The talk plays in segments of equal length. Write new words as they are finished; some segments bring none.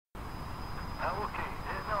Ah, ok.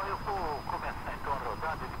 Não, eu vou começar então a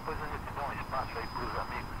rodada e depois a gente dá um espaço aí para os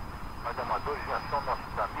amigos. Mas amadores já são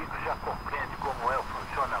nossos amigos, já compreendem como é o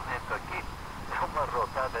funcionamento aqui. É uma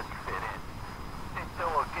rodada diferente. Então,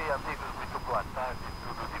 ok, amigos, muito boa tarde,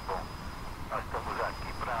 tudo de bom. Nós estamos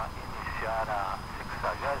aqui para iniciar a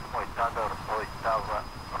 68ª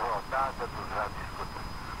Rodada dos Radioescutas.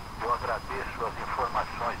 Eu agradeço as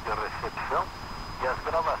informações de recepção e as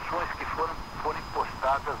gravações que forem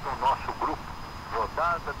postadas no nosso grupo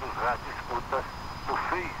Rodada dos Radioescutas no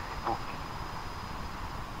Facebook.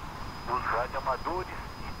 Os radioamadores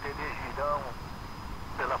interagirão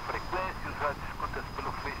pela frequência e os radioescutas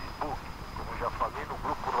pelo Facebook, como já falei no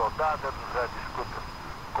grupo Rodada dos Radioescutas,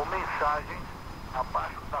 com mensagens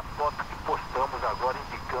abaixo da foto que postamos agora,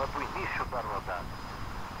 indicando o início da rodada,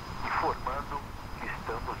 informando que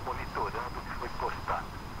estamos monitorando o que foi postado.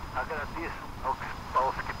 Agradeço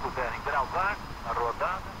aos que puderem gravar a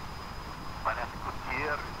rodada. Parece que o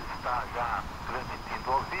Thierry está já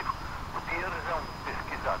transmitindo ao vivo. O Thierry é um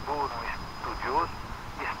pesquisador, um estudioso,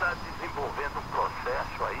 e está desenvolvendo um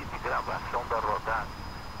processo aí de gravação da rodada.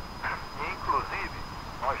 E, inclusive,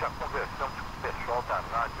 nós já conversamos com o pessoal da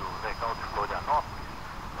Rádio Legal de Florianópolis,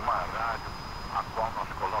 uma rádio a qual nós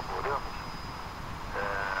colaboramos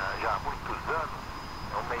já há muitos anos,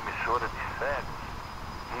 é uma emissora de cegos,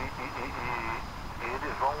 e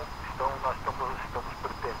eles nós estamos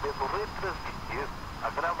pretendendo retransmitir a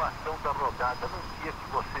gravação da rodada num dia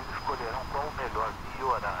que vocês escolherão qual o melhor dia e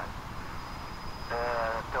horário.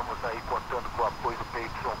 Estamos aí contando com o apoio do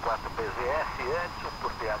PY4BZS, Edson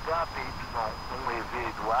por BH, PY1EV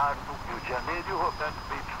Eduardo, Rio de Janeiro, e o Roberto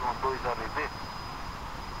PY2ABB,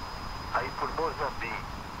 aí por Moçambique.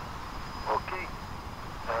 Ok?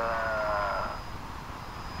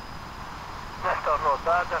 Nesta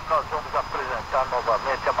rodada nós vamos apresentar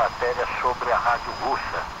novamente a matéria sobre a rádio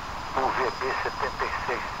russa, o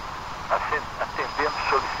VB76. Atendemos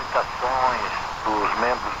solicitações dos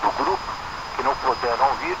membros do grupo que não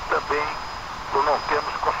puderam vir, também por não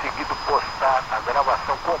termos conseguido postar a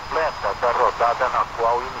gravação completa da rodada na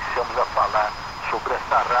qual iniciamos a falar sobre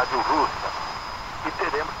essa rádio russa. E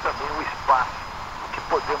teremos também um espaço que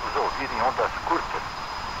podemos ouvir em ondas curtas,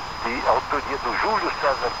 de autoria do Júlio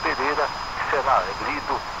César Pereira, que será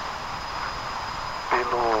lido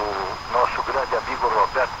pelo nosso grande amigo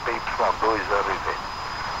Roberto PY2RV.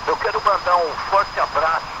 Eu quero mandar um forte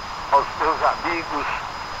abraço aos meus amigos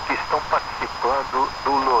que estão participando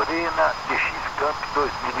do Lorena de X-Camp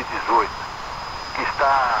 2018, que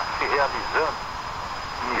está se realizando.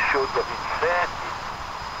 Iniciou dia 27,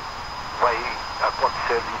 vai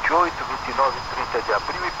acontecer 28, 29 e 30 de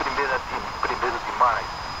abril e 1º de maio,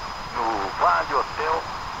 no Vale Hotel,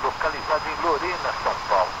 localizado em Lorena, São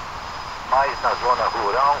Paulo, mais na zona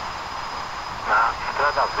rural, na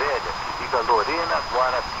Estrada Velha, que liga Lorena a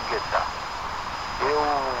Guaratinguetá. Eu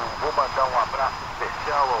vou mandar um abraço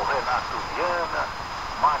especial ao Renato Viana,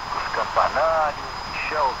 Marcos Campanário,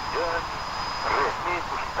 Michel Viane, René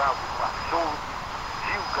Gustavo Massoudi,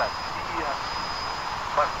 Gil Garcia,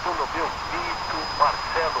 Bartolomeu Pinto,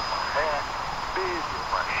 Marcelo Marré, Pedro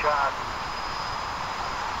Machado,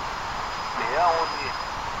 Leone,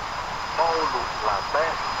 Paulo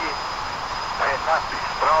Labeste, Renato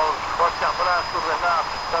Strauss. Forte abraço,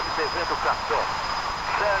 Renato, está me devendo café.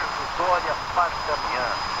 Sérgio Dória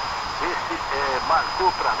Partamian, esse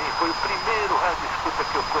marcou para mim, foi o primeiro rádio escuta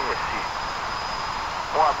que eu conheci.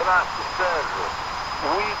 Um abraço, Sérgio.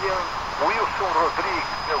 Wilson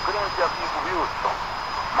Rodrigues, meu grande amigo Wilson.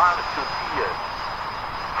 Márcio Dias,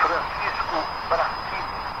 Francisco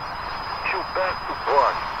Brasini, Gilberto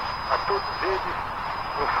Borges, a todos eles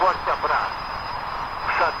um forte abraço. O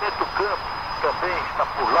Sarmento Campos também está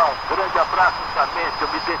por lá, um grande abraço, Sarmento, eu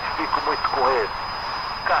me identifico muito com ele.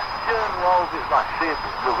 Cassiano Alves Macedo,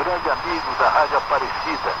 meu grande amigo da Rádio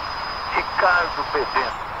Aparecida. Ricardo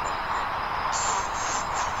Bedento,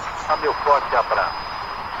 a meu forte abraço.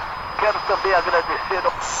 Quero também agradecer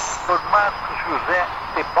ao Dr. Marcos José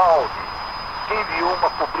Tebaldi, que enviou uma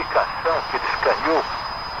publicação que ele escaneou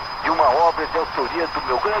de uma obra de autoria do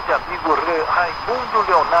meu grande amigo Raimundo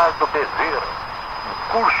Leonardo Bezerra, um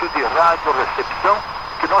curso de rádio recepção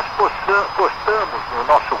que nós postamos no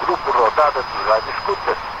nosso grupo Rodada dos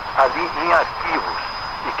Radioescutas, ali em arquivos,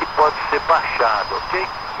 e que pode ser baixado, ok?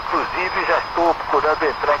 Inclusive já estou procurando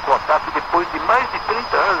entrar em contato depois de mais de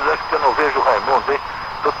 30 anos, acho que eu não vejo o Raimundo, hein?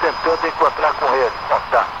 Estou tentando encontrar com ele,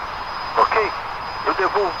 contato, ok? Eu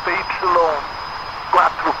devolvo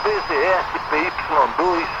PY4BZS,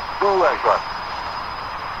 PY2 do AJ.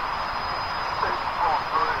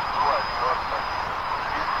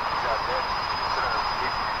 Já deve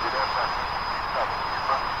transmitir diretamente da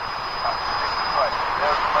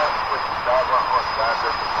Rodada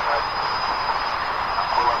dos Radioescutas. A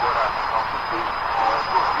colaboração do PY é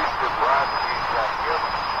do Vitor Eduardo de Janeiro,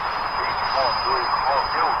 PY2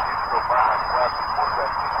 Romeu Vitor barra 4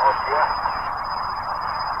 Mozambique Roberto,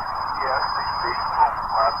 e essa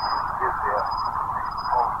PY4 Receptor.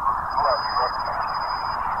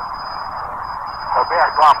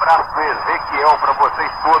 Roberto, um abraço do Ezequiel para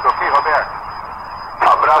vocês todos, ok, Roberto?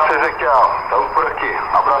 Abraço, Ezequiel. Estamos por aqui.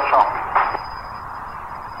 Abração.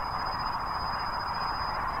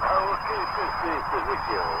 Ok, perfeito,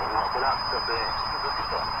 Ezequiel. Um abraço também.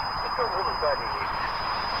 Então vamos dar início.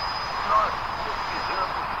 Nós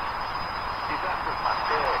pesquisamos diversas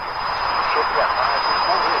matérias sobre a rádio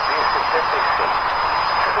UVB-76.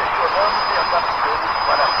 Selecionamos e adaptamos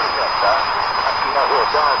para apresentar aqui na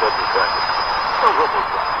Rodada dos Radioescutas. Então vamos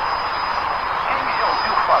lá. Quem já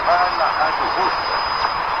ouviu falar na rádio russa,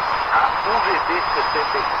 a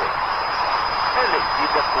UVB-76? Ela é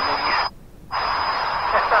tida como missão.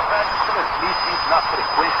 Esta rádio transmite na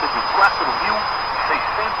frequência de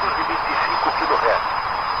 4.625 kHz,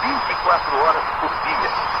 24 horas por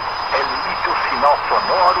dia. Ela emite um sinal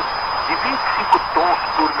sonoro de 25 tons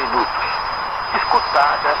por minuto.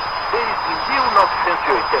 Escutada desde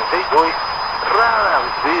 1982,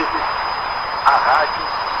 raras vezes a rádio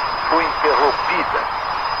foi interrompida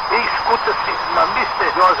e escuta-se uma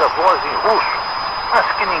misteriosa voz em russo, mas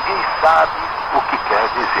que ninguém sabe o que quer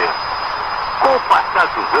dizer. Com o passar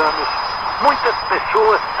dos anos, muitas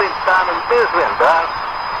pessoas tentaram desvendar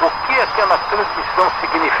o que aquela transmissão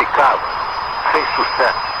significava. Sem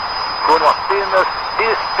sucesso. Foram apenas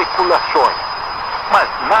especulações, mas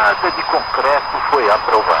nada de concreto foi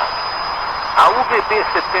aprovado. A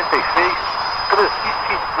UVB-76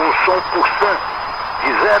 transmite um som pulsante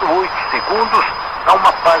de 0,8 segundos a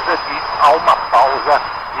uma pausa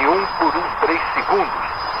de 1 por 3 segundos,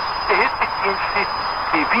 e repetindo-se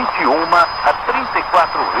de 21 a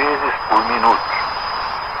 34 vezes por minuto.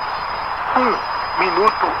 1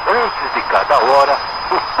 minuto antes de cada hora,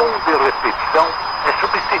 o tom de repetição é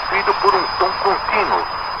substituído por um tom contínuo,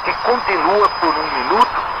 que continua por 1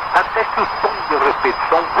 minuto até que o tom de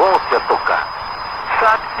repetição volte a tocar.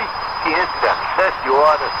 Sabe-se que entre as 7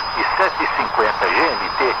 horas e 7h50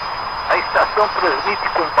 GMT, a estação transmite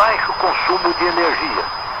com baixo consumo de energia.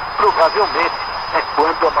 Provavelmente é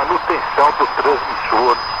quando a manutenção do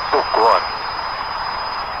transmissor ocorre.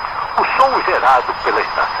 O som gerado pela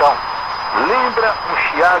estação lembra um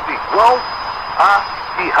chiado igual a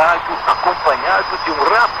de rádio acompanhado de um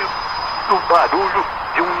rápido barulho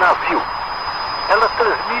de um navio. Ela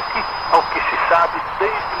transmite, ao que se sabe,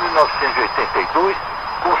 desde 1982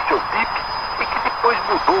 com seu bip, e que depois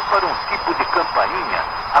mudou para um tipo de campainha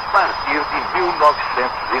a partir de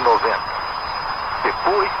 1990.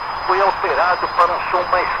 Depois foi alterado para um som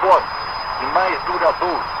mais forte e mais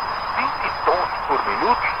duradouro, 20 tons por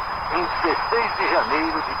minuto, em 16 de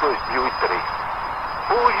janeiro de 2003.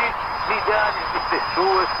 Hoje, milhares de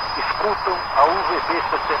pessoas escutam a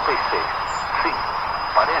UVB-76. Sim,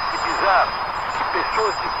 parece bizarro que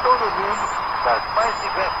pessoas de todo o mundo, das mais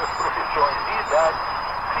diversas profissões e idades,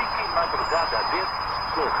 fiquem madrugada dentro,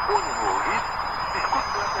 com o fone no ouvido,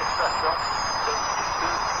 escutando a estação tão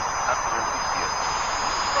distante a transmitir.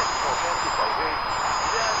 Nesse momento, talvez,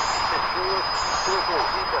 milhares de pessoas sejam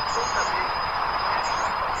ouvidas totalmente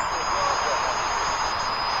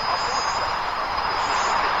a música.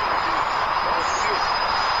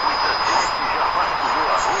 Muita gente já vasculhou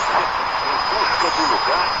a Rússia em busca do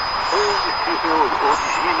lugar onde se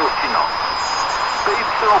origina o sinal.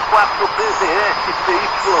 PY4BVS,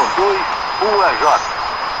 PY2 UAJ.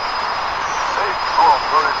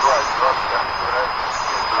 PY2 UAJ,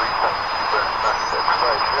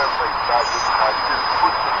 durante a idade do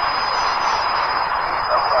Radioescutas,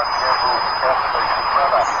 está fazendo essa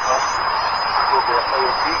explanação sobre essa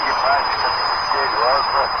enigmática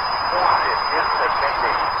misteriosa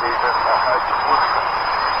UVB-76 dessa rádio russa,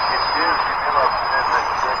 que desde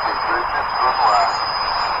 1982 entrou no ar.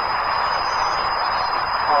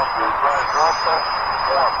 PY2 UAJ,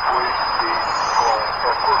 com apoio de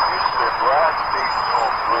Vitor Eduardo,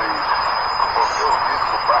 PY2 Romeu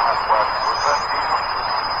Vitor barra 4 Mozambique,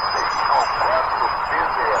 PY4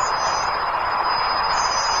 PZS.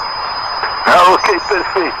 Ok,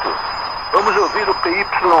 perfeito. Vamos ouvir o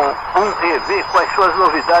PY1EV, quais são as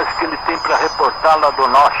novidades que ele tem para reportar lá do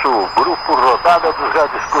nosso grupo Rodada dos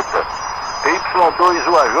Radioescutas. PY2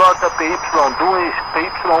 UAJ, PY2,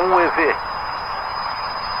 PY1EV.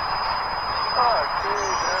 Ok,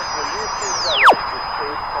 grande Ulisses,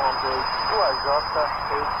 PY2 UAJ,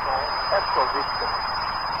 PY1 Escovita.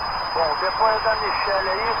 Bom, depois da Michelle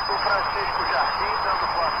aí, o Francisco Jardim, dando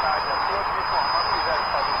boa tarde a todos, informando que já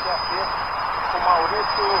está no dia o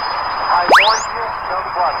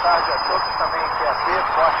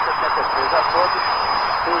Forte 76 a todos.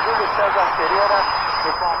 O Júlio César Pereira,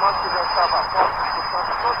 informando que já estava a posto,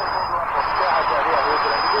 escutando todo mundo lá por terra de Areia Rio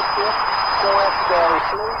Grande do Sul, com o SDR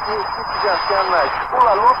Play e equipe de antenas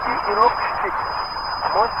Pula Loop e Loop Stick.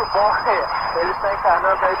 Muito bom, ele está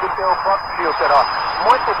encarnando aí do teu pop filter, ó.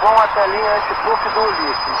 Muito bom a telinha anti-puff do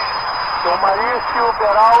Ulisses. Então, Marício,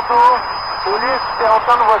 Beraldo, Ulisses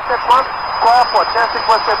perguntando você qual a potência que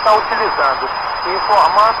você está utilizando.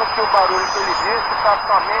 Informando que o barulho que ele disse está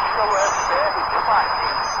somente pelo SDR de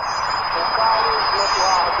Martins. O Carlos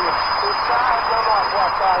Eduardo, o Charles dando uma boa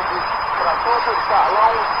tarde para todos.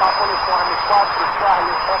 Carlão, Papa Uniforme 4,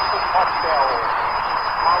 Charlie, Hotel.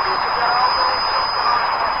 Maurício Beraldo.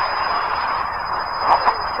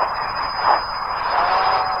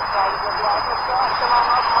 Carlos Eduardo Costa, lá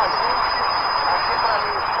 9 mais 20, aqui para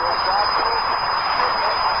mim, o 4,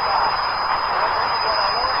 informando que está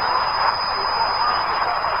fazendo o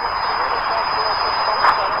primeiro teste de recepção de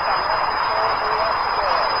 40 metros com o LSB.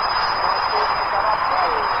 Não sei se ficará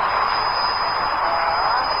claro.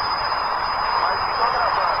 Mas estou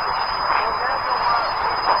gravando. O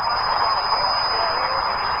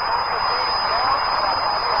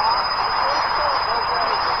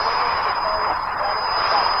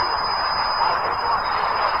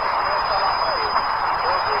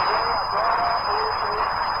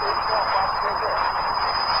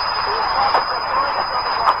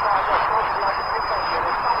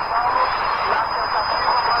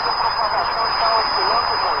médium propagação está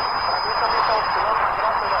oscilando muito. Para mim também está oscilando, mas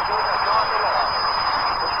graças a Deus já deu uma melhorada.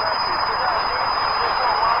 O Francisco Jardim, informando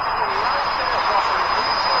que lá em Teresópolis, no Rio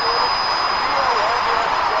de Janeiro, via o LSB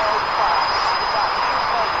de Parque, de Barquinhos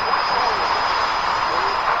para os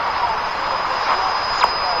Montanhas. Ele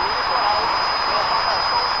está no litoral, propagação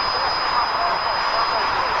péssima para as bandas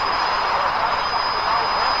dele. Rodada no final, mestre 2, está perto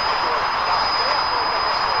da emergência. E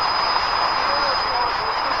eu estou escutando e desligado para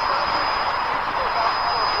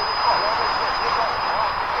ouvir os colegas devido ao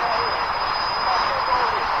forte TRN. Está sendo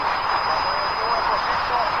Ulisses. Amanhã é você que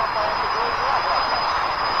torce para F2 e o Agora.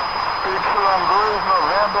 Y2,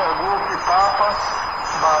 November, Golpe, Papa,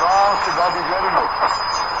 Barão, Cidade de Jericó.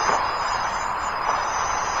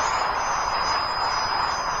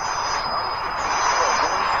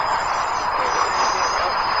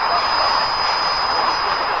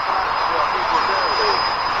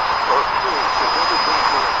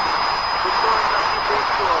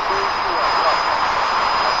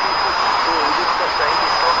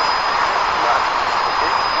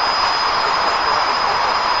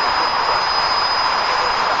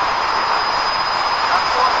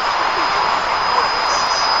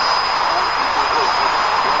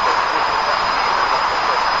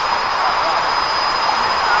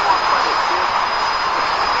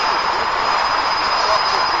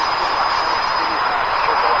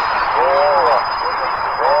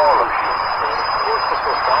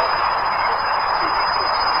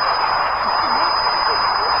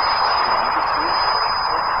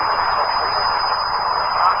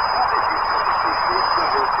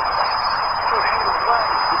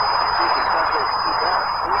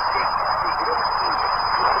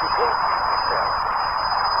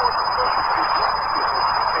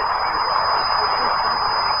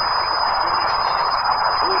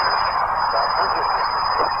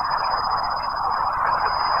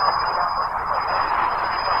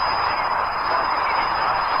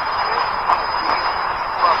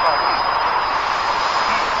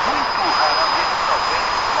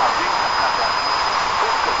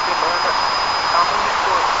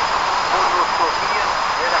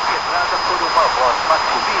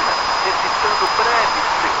 masculina, recitando breves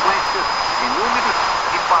sequências de números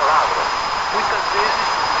e palavras, muitas vezes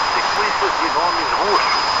sequências de nomes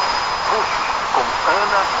russos, como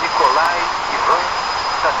Ana, Nikolai, Ivan,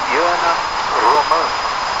 Tatiana, Roman.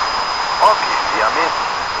 Obviamente,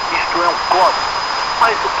 isto é um código,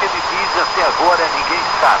 mas o que ele diz até agora ninguém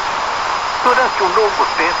sabe. Durante um longo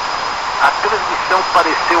tempo, a transmissão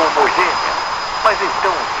pareceu homogênea, mas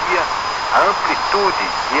então um dia a amplitude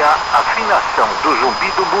e a afinação do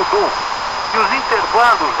zumbido mudou e os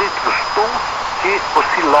intervalos entre os tons se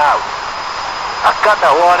oscilavam. A cada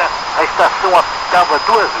hora, a estação apitava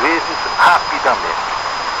 2 vezes rapidamente.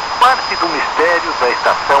 Parte do mistério da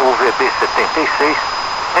estação UVB-76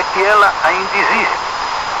 é que ela ainda existe.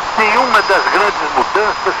 Nenhuma das grandes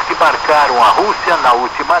mudanças que marcaram a Rússia na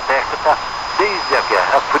última década, desde a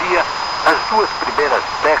Guerra Fria, as 2 primeiras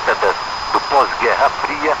décadas do pós-Guerra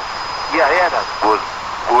Fria e a era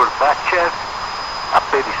Gorbachev, a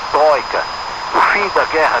perestroika, o fim da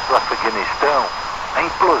Guerra do Afeganistão, a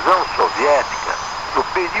implosão soviética, no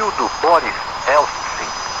período Boris Yeltsin,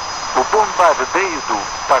 o bombardeio do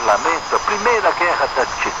parlamento, a primeira guerra da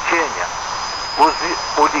Chechênia, os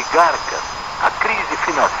oligarcas, a crise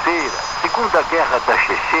financeira, a segunda guerra da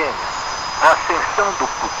Chechênia, a ascensão do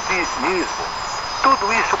putinismo,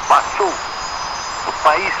 tudo isso passou. O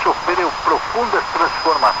país sofreu profundas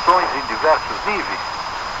transformações em diversos níveis,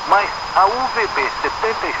 mas a UVB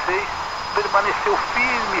 76 permaneceu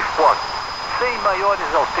firme e forte, sem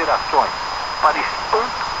maiores alterações, para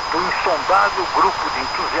espanto do insondável grupo de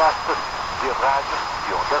entusiastas de rádio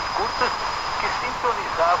de ondas curtas que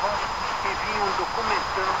sintonizavam e vinham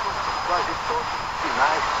documentando quase todos os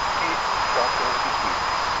sinais que são transmitidos.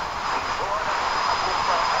 Embora a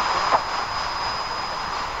comparação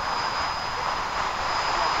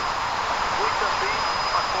foi também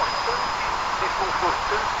uma constante e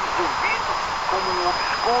confortante zumbido como um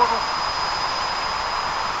obscuro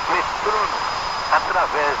metrônomo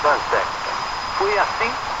através das décadas. Foi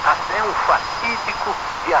assim até um fatídico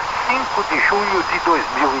dia 5 de junho de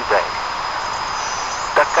 2010.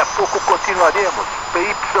 Daqui a pouco continuaremos.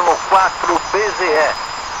 PY4BZE.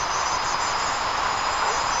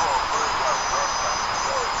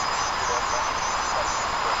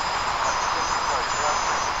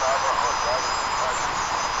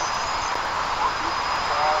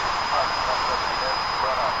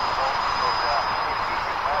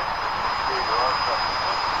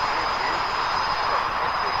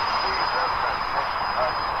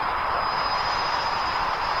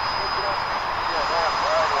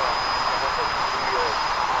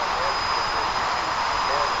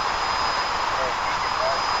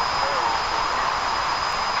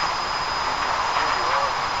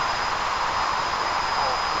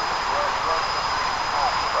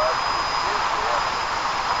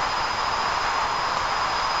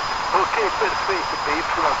 Ok, perfeito.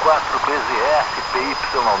 PY4BZS,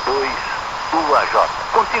 PY2UAJ.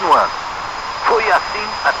 Continuando. Foi assim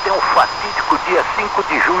até o fatídico dia 5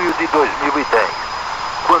 de junho de 2010,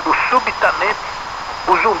 quando subitamente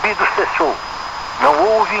o zumbido cessou. Não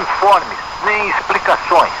houve informes nem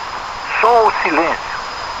explicações, só o silêncio.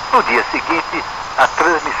 No dia seguinte, a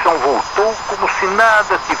transmissão voltou como se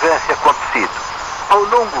nada tivesse acontecido. Ao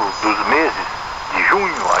longo dos meses de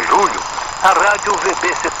junho a julho, a rádio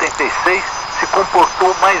VB76 se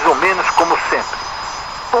comportou mais ou menos como sempre.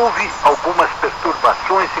 Houve algumas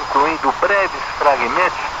perturbações, incluindo breves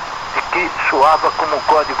fragmentos de que soava como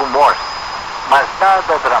código Morse, mas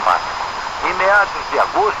nada dramático. Em meados de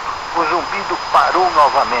agosto, o zumbido parou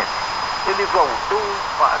novamente. Ele voltou,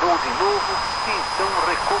 parou de novo e então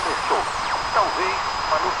recomeçou. Talvez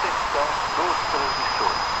manutenção dos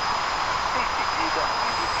transmissores. Em seguida,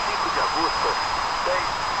 em 25 de agosto, às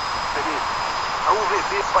 10h13, a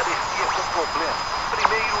UVB parecia com problemas.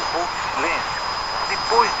 Primeiro houve silêncio.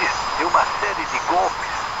 Depois de uma série de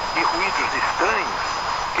golpes e ruídos estranhos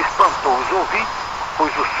que espantou os ouvintes,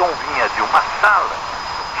 pois o som vinha de uma sala,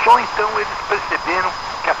 só então eles perceberam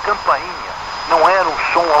que a campainha não era um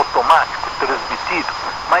som automático transmitido,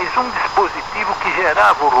 mas um dispositivo que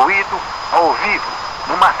gerava o ruído ao vivo,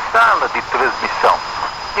 numa sala de transmissão.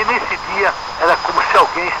 E nesse dia era como se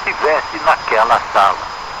alguém estivesse naquela sala.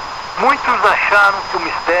 Muitos acharam que o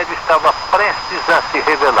mistério estava prestes a se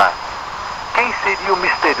revelar. Quem seria o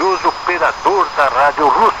misterioso operador da rádio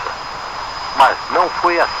russa? Mas não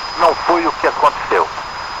foi o que aconteceu.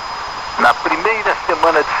 Na primeira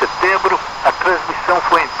semana de setembro, a transmissão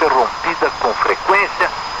foi interrompida com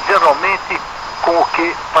frequência, geralmente com o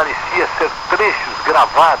que parecia ser trechos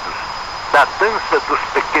gravados da Dança dos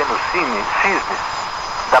Pequenos Cisnes,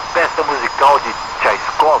 da peça musical de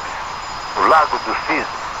Tchaikovsky, O Lago dos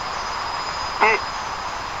Cisnes. E,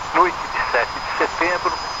 noite de 7 de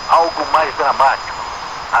setembro, algo mais dramático.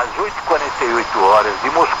 Às 8h48 de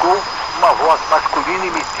Moscou, uma voz masculina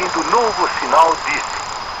emitindo novo sinal disse.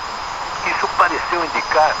 Isso pareceu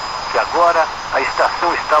indicar que agora a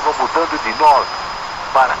estação estava mudando de nome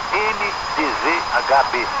para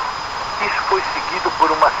NDZHB. Isso foi seguido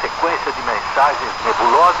por uma sequência de mensagens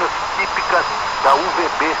nebulosas típicas da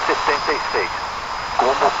UVB 76,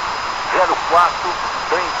 como 04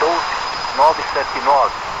 Dan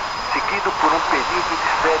 979, seguido por um período de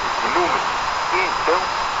séries de números, e então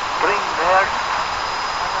Trainer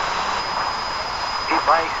e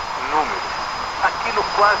mais números. Aquilo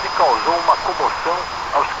quase causou uma comoção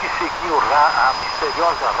aos que seguiam a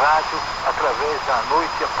misteriosa rádio através da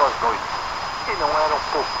noite após noite, e não eram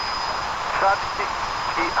poucos. Sabe-se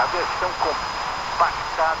que a versão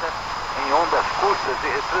compactada em ondas curtas e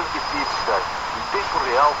retransmitidas em tempo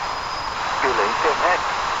real pela internet,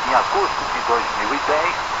 em agosto de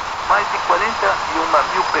 2010, mais de 41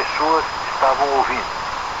 mil pessoas estavam ouvindo.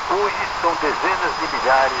 Hoje são dezenas de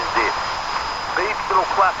milhares deles.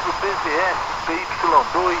 PY4BVS,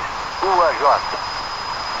 PY2UAJ.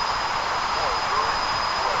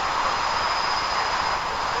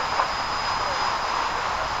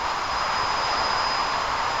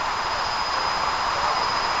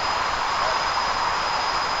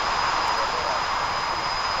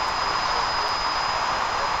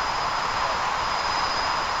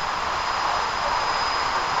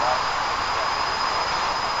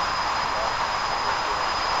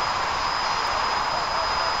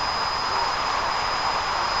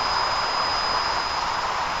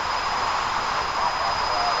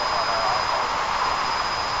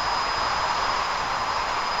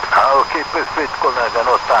 Ok, perfeito, colega,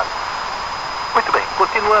 anotado. Muito bem,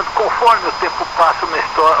 continuando, conforme o tempo passa, o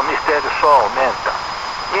mistério só aumenta.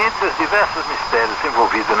 E entre os diversos mistérios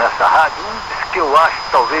envolvidos nessa rádio, um dos que eu acho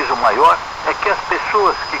talvez o maior é que as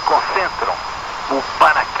pessoas que concentram o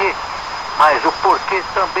para quê, mas o porquê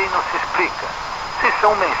também não se explica. Se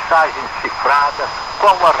são mensagens cifradas,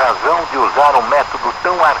 qual a razão de usar um método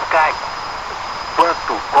tão arcaico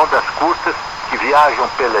quanto ondas curtas que viajam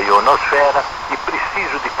pela ionosfera e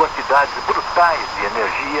precisam de quantidades brutais de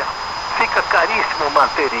energia? Fica caríssimo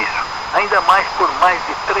manter isso, ainda mais por mais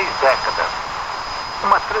de 3 décadas.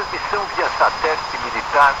 Uma transmissão via satélite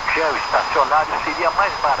militar geoestacionário seria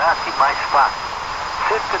mais barata e mais fácil.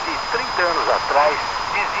 Cerca de 30 anos atrás,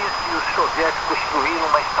 dizia que os soviéticos construíram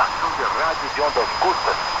uma estação de rádio de ondas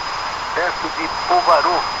curtas perto de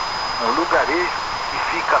Povarov, um lugarejo que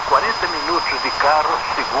fica a 40 minutos de carro,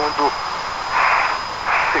 seguindo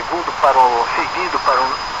para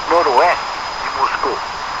o noroeste de Moscou.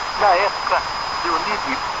 Na época,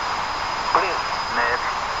 Leonid Brezhnev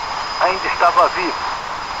ainda estava vivo.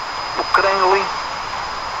 O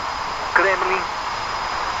Kremlin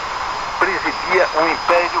presidia um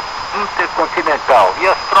império intercontinental e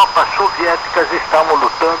as tropas soviéticas estavam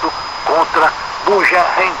lutando contra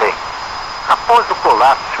Mujahedin. Após o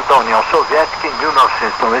colapso da União Soviética em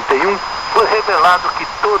 1991, foi revelado que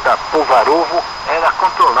toda Povarovo era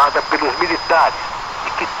controlada pelos militares e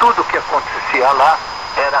que tudo o que acontecia lá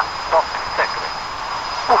era top secret.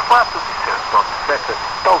 O fato de ser top secret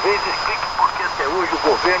talvez explique por que até hoje o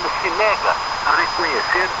governo se nega a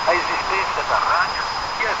reconhecer a existência da rádio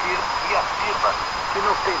e afirma que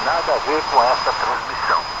não tem nada a ver com essa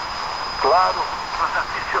transmissão. Claro, os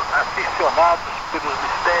aficionados pelos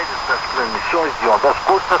mistérios das transmissões de ondas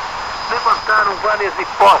curtas levantaram várias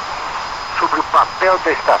hipóteses sobre o papel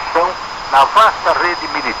da estação na vasta rede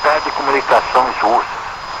militar de comunicações russas.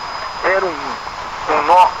 Era um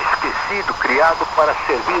nó esquecido criado para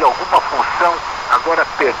servir alguma função agora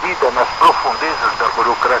perdida nas profundezas da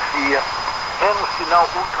burocracia. Era um sinal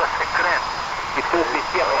ultra secreto que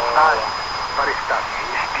transmitia mensagens para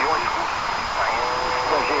espiões russos em países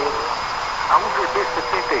estrangeiros. A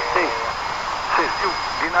UVB-76 serviu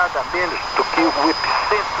de nada menos do que o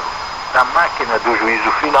epicentro da máquina do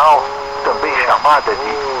juízo final, também chamada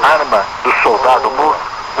de arma do soldado morto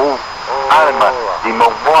ou arma de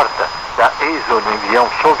mão morta da ex-União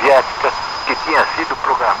Soviética, que tinha sido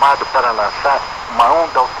programado para lançar uma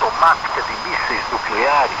onda automática de mísseis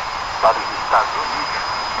nucleares para os Estados Unidos,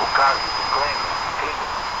 no caso do Kremlin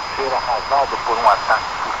ser arrasado por um ataque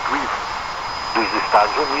furtivo dos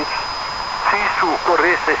Estados Unidos. Se isso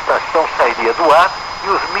ocorresse, a estação sairia do ar e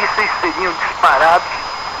os mísseis seriam disparados,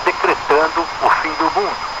 decretando o fim do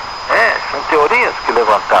mundo. São teorias que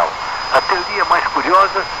levantavam. A teoria mais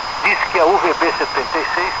curiosa diz que a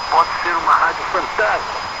UVB-76 pode ser uma rádio fantasma,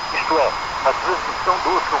 isto é, uma transmissão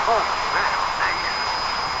do outro mundo, né?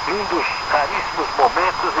 Um dos raríssimos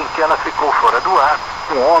momentos em que ela ficou fora do ar,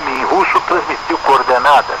 um homem russo transmitiu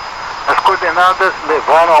coordenadas. As coordenadas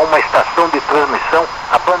levaram a uma estação de transmissão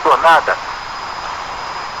abandonada.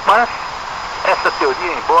 Mas essa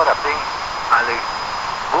teoria, embora bem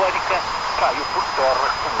alegórica, caiu por terra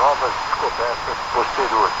com novas descobertas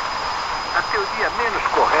posteriores. A teoria menos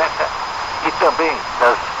correta e também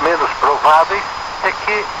das menos prováveis é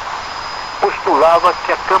que postulava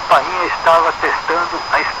que a campainha estava testando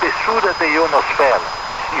a espessura da ionosfera.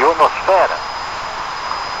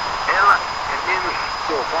 Ela é menos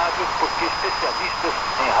provável porque especialistas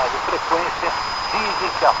em radiofrequência dizem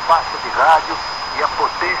que a faixa de rádio e a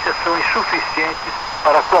potência são insuficientes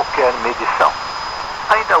para qualquer medição.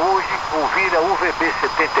 Ainda hoje, ouvir a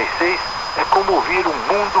UVB-76 é como ouvir um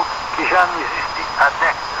mundo que já não existe há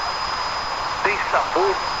décadas. Tem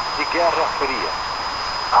sabor de Guerra Fria.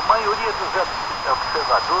 A maioria dos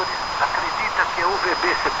observadores acredita que a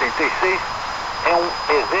UVB-76 é um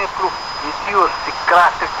exemplo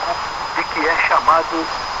idiosincrático de que é chamado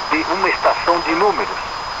de uma estação de números,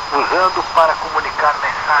 usando para comunicar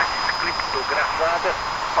mensagens criptografadas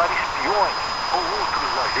para espiões ou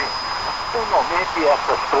outros agentes. Normalmente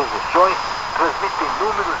essas transmissões transmitem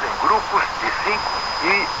números em grupos de 5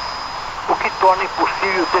 e o que torna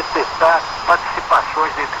impossível detectar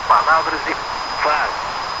participações entre palavras e frases.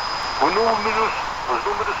 Os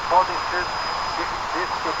números podem ser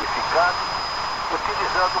descodificados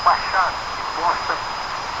utilizando uma chave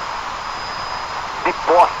de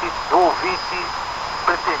posse do ouvinte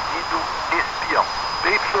pretendido espião.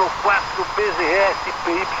 PY4 PZS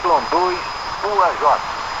PY2 UAJ.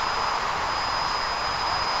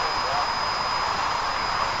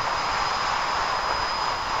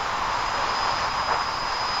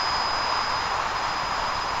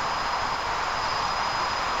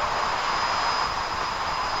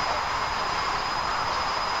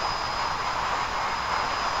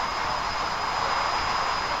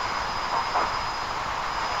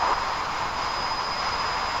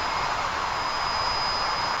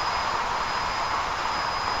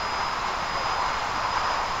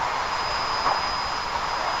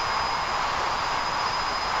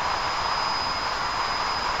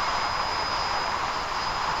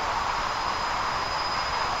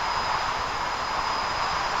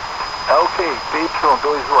 Ok,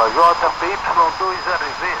 PY2UAJ,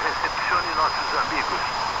 PY2RV, recepcione nossos amigos.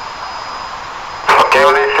 Ok,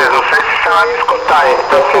 Ulisses, não sei se você vai me escutar aí,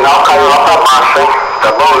 o sinal caiu lá pra baixo, hein?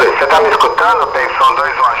 Tá bom, Ulisses? Você tá me escutando,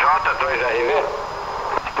 PY2UAJ, 2RV?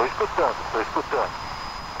 Estou escutando.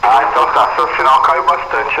 Ah, então tá, seu sinal caiu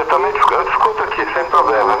bastante. Eu também discuto aqui, sem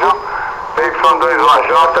problema, viu?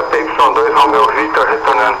 PY2UAJ, PY2 Romeu Victor,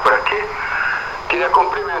 retornando por aqui. Queria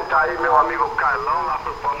cumprimentar aí meu amigo Carlão lá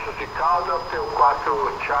pro Poços de Caldas, o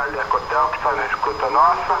 4 Charlie Ecotel que está na escuta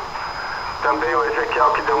nossa. Também o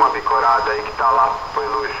Ezequiel que deu uma bicorada aí que tá lá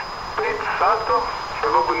pelo Espírito Santo.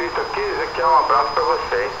 Chegou bonito aqui, Ezequiel, um abraço pra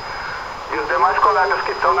você, hein? E os demais colegas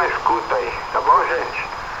que estão na escuta aí, tá bom, gente?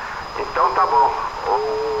 Então tá bom.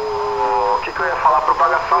 O que eu ia falar? A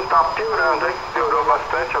propagação tá piorando, hein? Piorou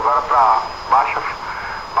bastante agora pra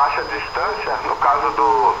baixa distância. No caso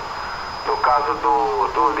do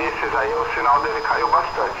Ulisses aí, o sinal dele caiu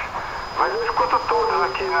bastante. Mas eu escuto todos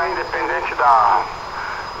aqui, né? Independente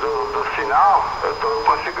do sinal, eu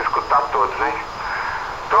consigo escutar todos, hein?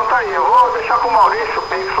 Então tá aí, eu vou deixar com o Maurício,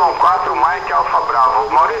 PY4, Mike Alfa Bravo.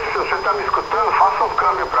 Maurício, se você tá me escutando, faça um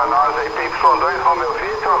câmbio pra nós aí, PY2, Romeu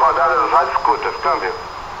Victor, Rodada dos Radioescutas, câmbio.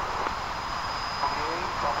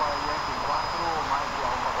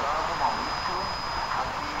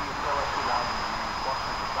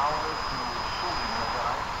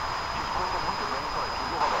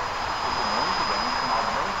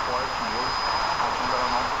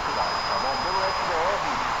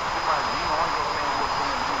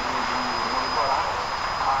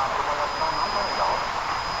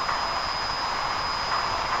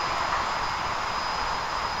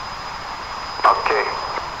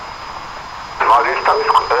 Maurício tá me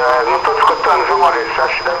escutando, não tô te escutando, viu, Maurício?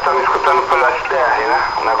 Acho que deve estar me escutando pelo SDR,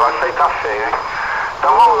 né? O negócio aí tá feio, hein?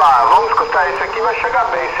 Então vamos lá, vamos escutar. Isso aqui vai chegar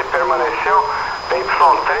bem. Se permaneceu,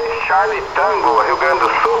 PY3, Charlie Tango, Rio Grande do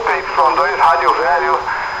Sul, PY2, Rádio Velho,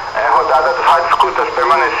 Rodada dos Radioescutas,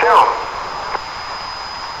 permaneceu?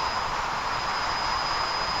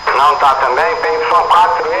 Não tá também?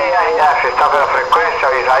 PY4, IRF, está vendo a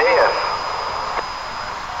frequência, Isaías?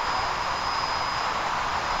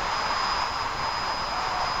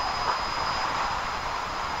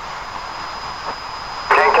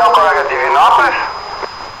 Quem que é o colega de Divinópolis?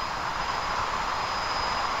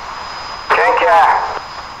 Quem que é?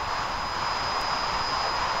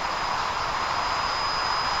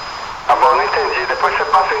 Tá bom, não entendi. Depois você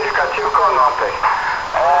passa o indicativo que eu anoto aí.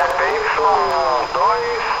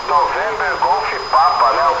 PY2, November, Golf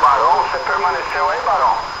Papa, né? O Barão, você permaneceu aí,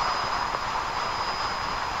 Barão?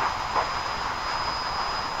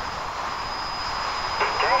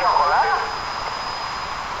 Quem que é o colega?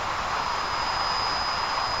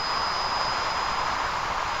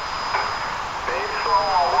 PY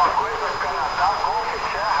alguma coisa, Canadá, Golf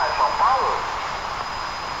Serra, é São Paulo?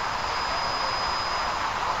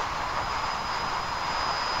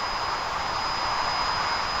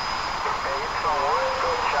 PY8,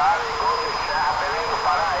 Charlie, Golf Serra, Belém do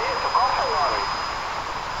Pará, isso? Qual o seu nome?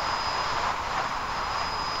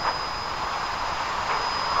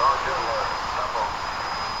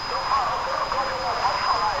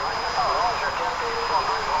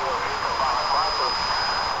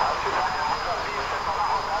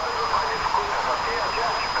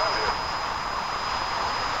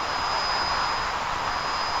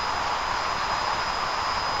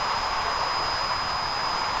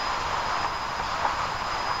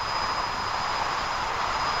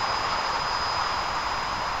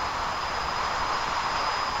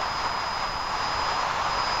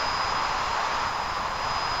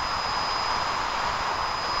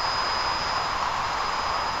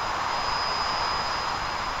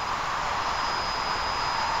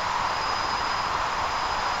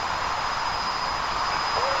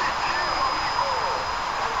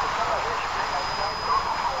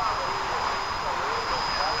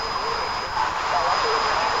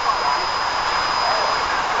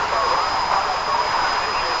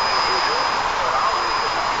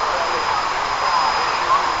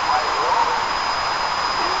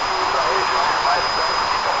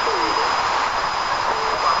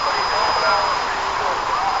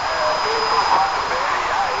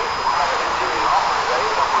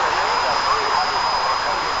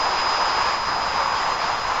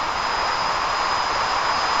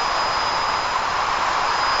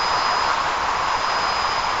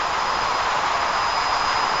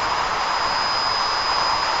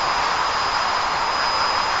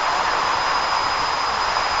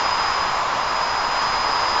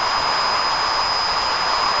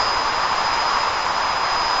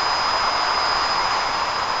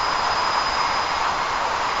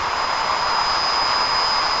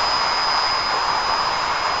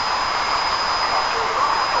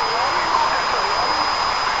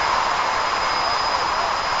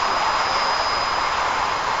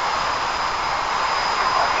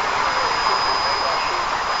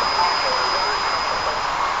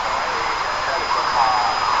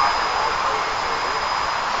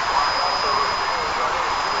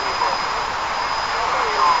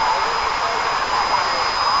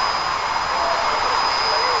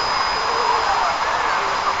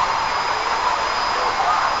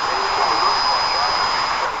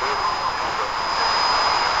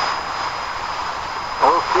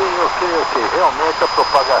 porque realmente a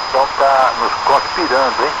propagação está nos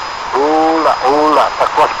conspirando, hein? Está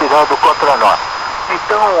conspirando contra nós.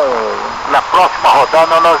 Então, na próxima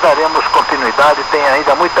rodada nós daremos continuidade, tem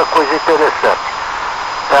ainda muita coisa interessante.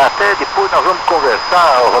 Até depois nós vamos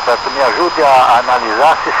conversar, Roberto, me ajude a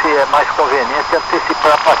analisar se é mais conveniente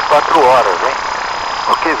antecipar para as 4 horas, hein?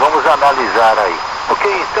 Ok, vamos analisar aí.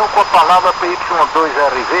 Ok, então com a palavra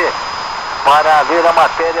PY2RV, para ler a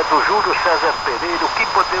matéria do Júlio César Pereira, o que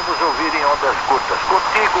podemos ouvir em ondas curtas.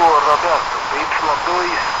 Contigo, Roberto,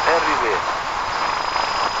 PY2RV.